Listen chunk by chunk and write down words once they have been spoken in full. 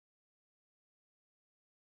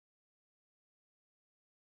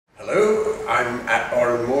Hello, I'm at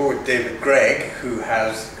Oranmore with David Greig, who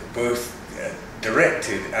has both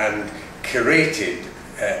directed and curated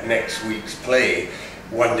next week's play,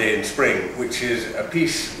 One Day in Spring, which is a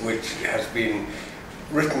piece which has been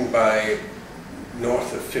written by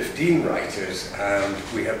north of 15 writers, and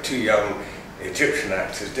we have two young Egyptian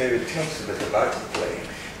actors. David, tell us a bit about the play.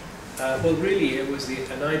 Well, really, it was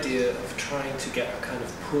an idea of trying to get a kind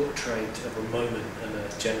of portrait of a moment and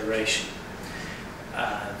a generation.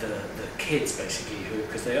 The kids, basically,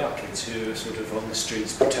 because they are kids who are sort of on the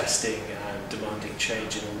streets protesting and demanding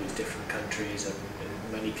change in all these different countries, and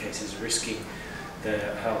in many cases risking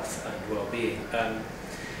their health and well-being.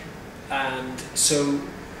 And so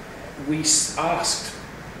we asked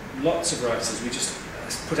lots of writers, we just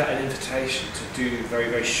put out an invitation to do very,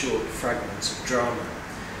 very short fragments of drama.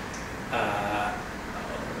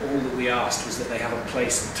 All that we asked was that they have a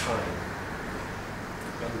place and time.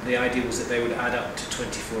 And the idea was that they would add up to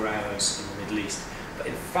 24 hours in the Middle East. But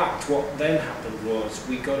in fact, what then happened was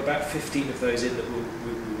we got about 15 of those in that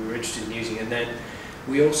we were interested in using, and then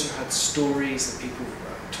we also had stories that people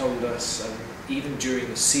told us, even during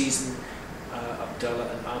the season. Abdullah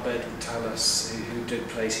and Abed would tell us, who did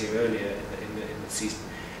plays here earlier in the season,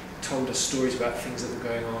 told us stories about things that were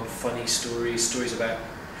going on, funny stories about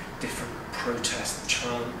different protest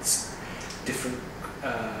chants, different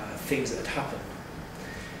things that had happened.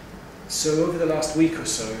 So over the last week or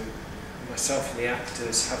so, myself and the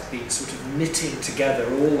actors have been sort of knitting together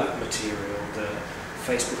all that material, the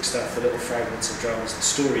Facebook stuff, the little fragments of dramas and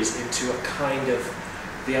stories, into a kind of,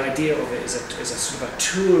 the idea of it is a sort of a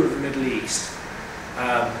tour of the Middle East,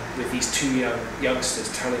 with these two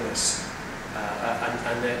youngsters telling us,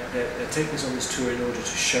 and they're taking us on this tour in order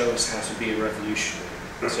to show us how to be a revolutionary.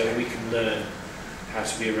 So we can learn how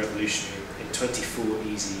to be a revolutionary in 24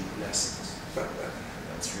 easy lessons.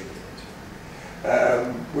 That's really good.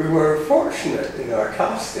 We were fortunate in our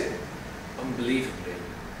casting. Unbelievably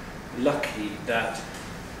lucky that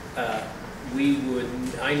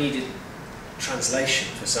I needed translation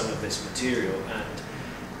for some of this material, and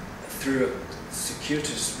through a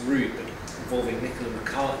circuitous route involving Nicola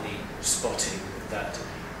McCartney spotting that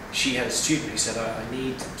she had a student who said, I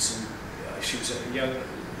need some, she was a young,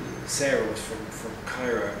 Sarah was from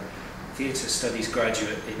Cairo, theatre studies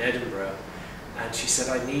graduate in Edinburgh, and she said,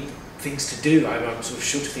 I need things to do, I'm sort of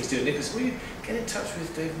short of things to do. And Nicola said, will you get in touch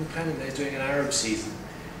with David McClennan, they're doing an Arab season.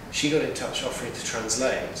 She got in touch offering to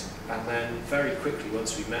translate, and then very quickly,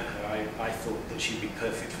 once we met her, I thought that she'd be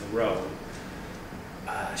perfect for the role.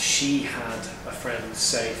 She had a friend,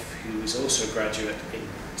 Saif, who was also a graduate in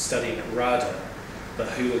studying at RADA, but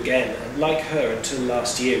who again, like her until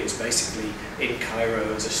last year, was basically in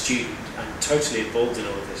Cairo as a student and totally involved in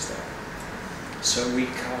all of this stuff. So we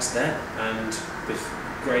cast them, and with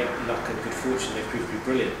great luck and good fortune, they proved to be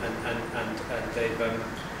brilliant. And they've.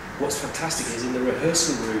 What's fantastic is in the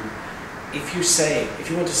rehearsal room, if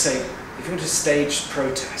you want to stage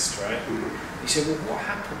protest, right? You say, well, what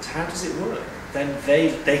happens? How does it work? Then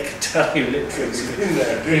they can tell you literally.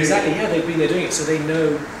 Exactly, yeah, they've been there doing it, so they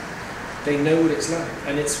know what it's like,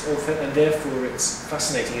 and and therefore it's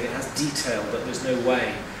fascinating, and it has detail that there's no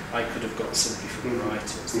way I could have got simply from the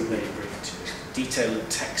writers that they bring to it. Detail and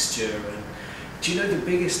texture, and do you know the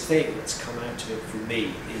biggest thing that's come out of it for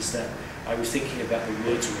me is that I was thinking about the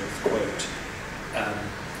Wordsworth quote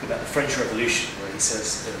about the French Revolution, where he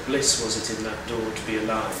says, bliss was it in that dawn to be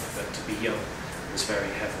alive, but to be young was very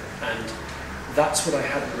heaven. And that's what I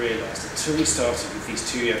hadn't realised until we started with these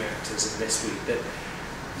two young actors in this week, that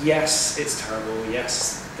yes, it's terrible,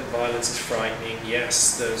 yes, the violence is frightening,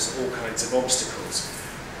 yes, there's all kinds of obstacles,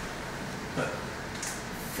 but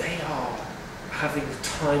they are having the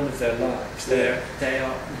time of their lives. They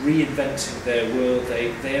are reinventing their world.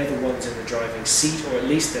 They are the ones in the driving seat, or at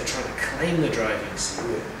least they're trying to claim the driving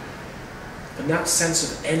seat. And that sense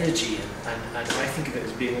of energy, and I think of it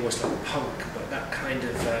as being almost like punk, but that kind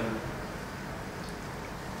of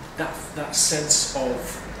that sense of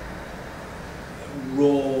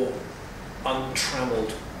raw,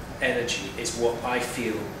 untrammeled energy is what I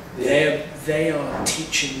feel. They are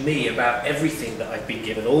teaching me about everything that I've been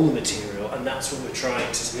given, all the material, and that's what we're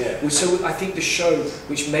trying to. Yeah. So I think the show,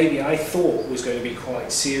 which maybe I thought was going to be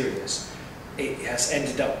quite serious, it has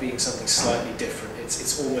ended up being something slightly different.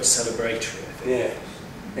 It's almost celebratory, I think.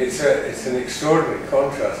 Yeah, it's an extraordinary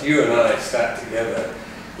contrast. You and I sat together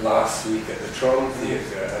last week at the Tron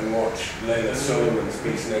Theatre and watched Leila Soleman's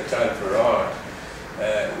piece No Time for Art,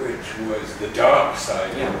 which was the dark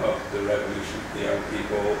side of the revolution. The young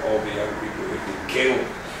people, all the young people who'd been killed,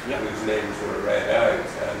 whose names were read out,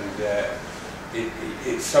 and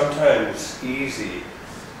it's sometimes easy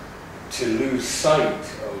to lose sight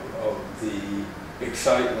of the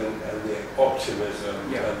excitement and the optimism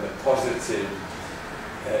and the positive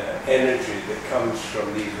energy that comes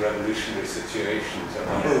from these revolutionary situations, and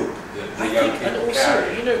I hope that the young people and also,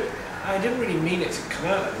 carry. you know, I didn't really mean it to come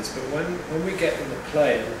out like this, but when we get them to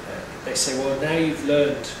play, and they say, well, now you've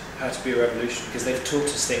learned how to be a revolution, because they've taught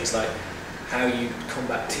us things like how you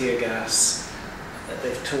combat tear gas.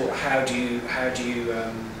 They've taught how do you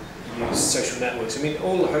use social networks. I mean,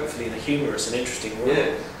 all hopefully in a humorous and interesting way.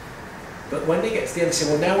 Yeah. But when they get to the end, they say,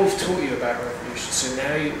 well, now we've taught you about revolution, so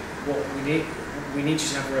now we need you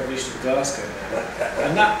to have a revolution in Glasgow now.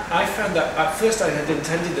 And that, I found that, at first I had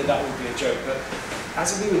intended that would be a joke, but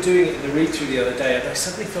as we were doing it in the read-through the other day, I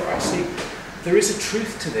suddenly thought, actually, there is a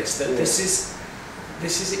truth to this, that this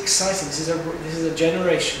is exciting. This is a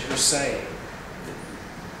generation who are saying that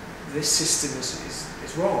this system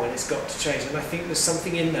is wrong and it's got to change. And I think there's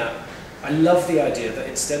something in that. I love the idea that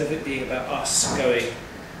instead of it being about us going,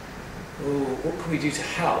 oh, what can we do to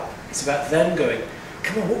help? It's about them going,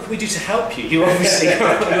 come on, what can we do to help you? You obviously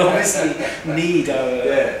need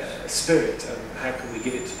our spirit, and how can we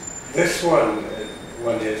give it to you? This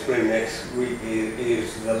one day spring next week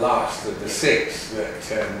is the last of the 6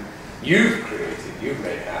 that you've created, you've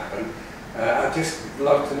made happen. I'd just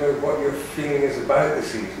love to know what your feeling is about the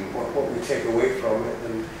season, what we take away from it.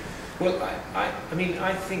 And well, I mean,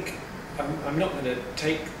 I think I'm not going to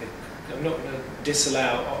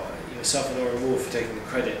disallow yourself and Oren Moore for taking the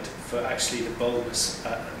credit for actually the boldness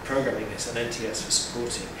and programming this, and NTS for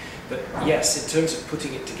supporting. But yes, in terms of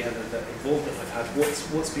putting it together, the involvement I've had,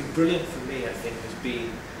 what's been brilliant for me, I think, has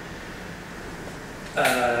been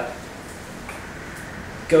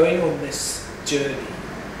going on this journey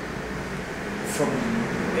from,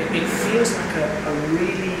 it feels like a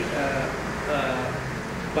really,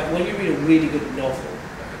 like when you read a really good novel,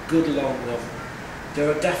 like a good long novel, there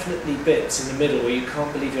are definitely bits in the middle where you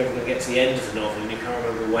can't believe you're ever going to get to the end of the novel and you can't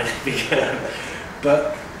remember when it began.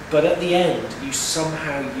 But at the end, you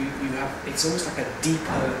somehow, you have, it's almost like a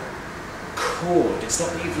deeper chord. It's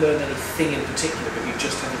not that you've learned anything in particular, but you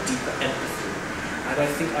just have a deeper empathy. And I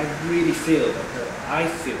think I really feel I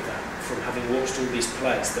feel that from having watched all these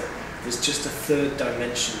plays, that there's just a third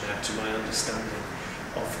dimension now to my understanding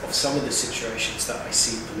of some of the situations that I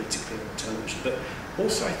see politically on television. But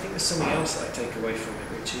also I think there's something else that I take away from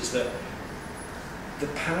it, which is that the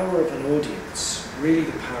power of an audience, really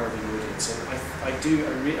the power of an audience, and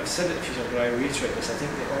I've said it a few times, but I reiterate this, I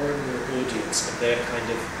think the Oren Moore audience and their kind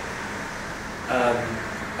of,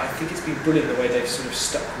 I think it's been brilliant the way they've sort of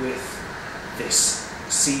stuck with this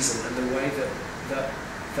season, and the way that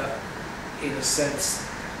in a sense,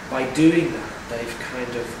 by doing that, they've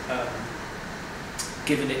kind of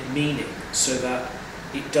given it meaning, so that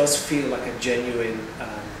it does feel like a genuine,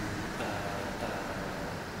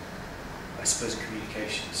 I suppose,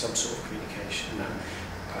 communication, some sort of communication. Now,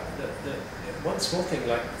 one small thing,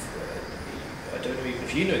 like, I don't know even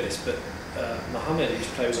if you know this, but Mohammed, whose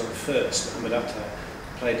play was on first, Mohammed Atta,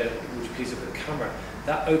 played Would You Please Look at the Camera,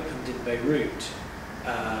 that opened in Beirut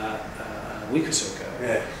a week or so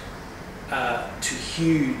ago, to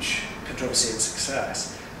huge controversy and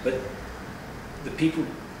success. But the people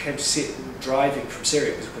came to see it driving from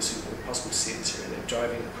Syria, because of course it was impossible to see it in Syria. They were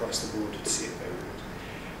driving across the border to see it in Beirut.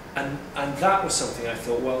 And that was something I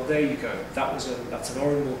thought, well, there you go. That's an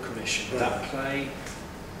Oren Moore commission. That play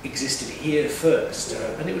existed here first,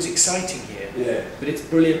 and it was exciting here. But it's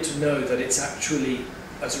brilliant to know that it's actually,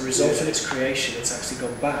 as a result of its creation, it's actually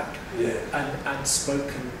gone back and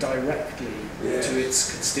spoken directly to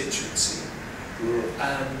its constituency.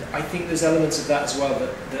 And I think there's elements of that as well,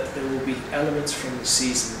 that there will be elements from the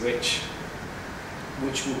season which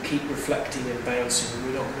will keep reflecting and bouncing, and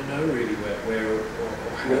we're not going to know really where or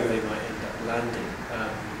how they might end up landing.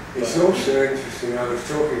 It's also interesting, I was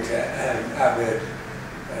talking to Abed,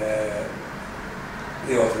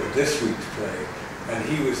 the author of this week's play, and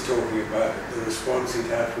he was talking about the response he'd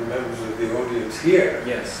had from members of the audience here.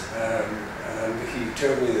 Yes. And he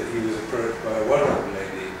told me that he was approached by one old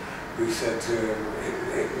lady who said to him,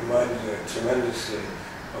 it reminded her tremendously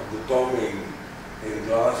of the bombing in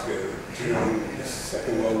Glasgow during the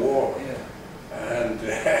Second World War. And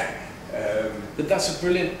but that's a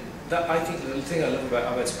brilliant. I think the thing I love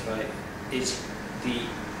about Abed's play is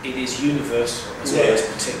it is universal as well as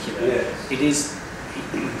particular. It is.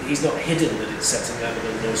 He's not hidden that it's set in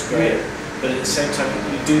Lebanon and North Korea, but at the same time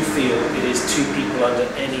you do feel it is two people under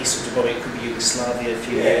any sort of bombing. It could be Yugoslavia a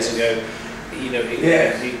few years ago. You know,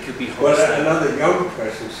 it could be hostile. Well, another young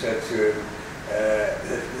person said to him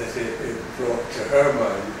that it brought to her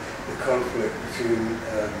mind the conflict between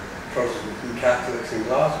Protestants and Catholics in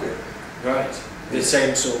Glasgow. Right. The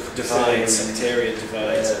same sort of divide, sectarian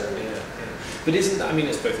divide. Yeah. But isn't that, I mean,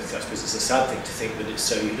 it's both, I suppose it's a sad thing to think that it's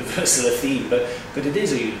so universal a theme, but it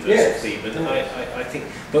is a universal theme, and I think,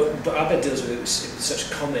 but Abed deals with it with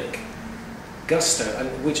such comic gusto,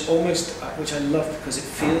 and which I love, because it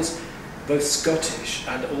feels both Scottish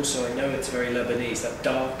and also, I know it's very Lebanese, that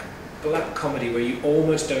dark black comedy where you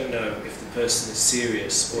almost don't know if the person is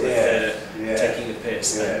serious or if they're taking a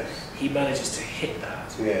piss. And he manages to hit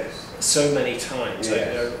that so many times.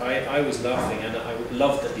 I was laughing, and I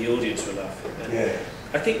loved that the audience were laughing. And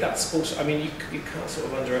I think that's also, I mean, you can't sort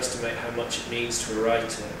of underestimate how much it means to a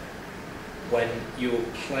writer when your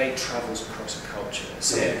play travels across a culture. There's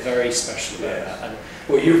something very special about that. And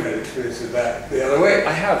well, you've had experience of that the other way.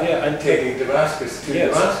 I have, and taking Damascus to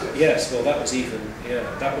Damascus. Yes, well, that was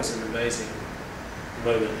that was an amazing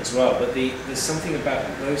moment as well. But there's something about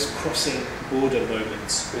those crossing border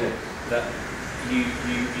moments that you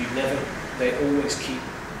never, they always keep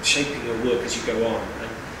shaping your work as you go on. And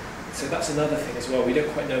so that's another thing as well. We don't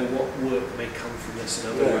quite know what work may come from this in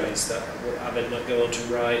other ways, that what Abed might go on to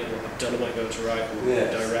write, or Abdullah might go on to write, or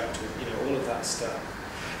direct, or, all of that stuff.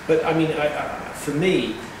 But I mean, for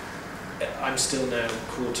me, I'm still now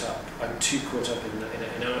caught up. I'm too caught up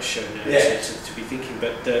in our show now to be thinking.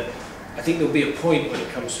 But I think there'll be a point when it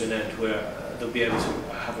comes to an end where they'll be able to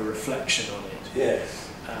have a reflection on it. Yes.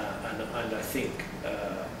 And I think,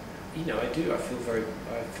 I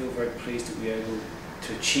feel very pleased that we were able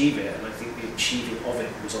to achieve it, and I think the achieving of it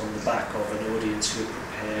was on the back of an audience who were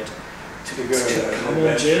prepared to come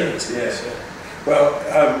on journeys. Well,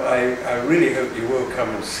 I really hope you will come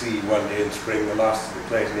and see One Day in Spring, the last of the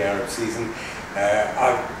plays in the Arab season.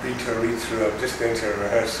 I've been to a read-through, I'm just going to a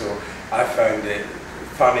rehearsal. I found it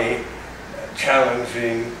funny,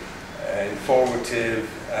 challenging, informative,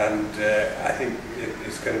 and I think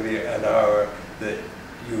it's going to be an hour that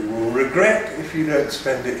you will regret if you don't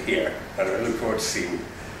spend it here. And I look forward to seeing you.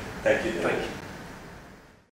 Thank you. Thank you.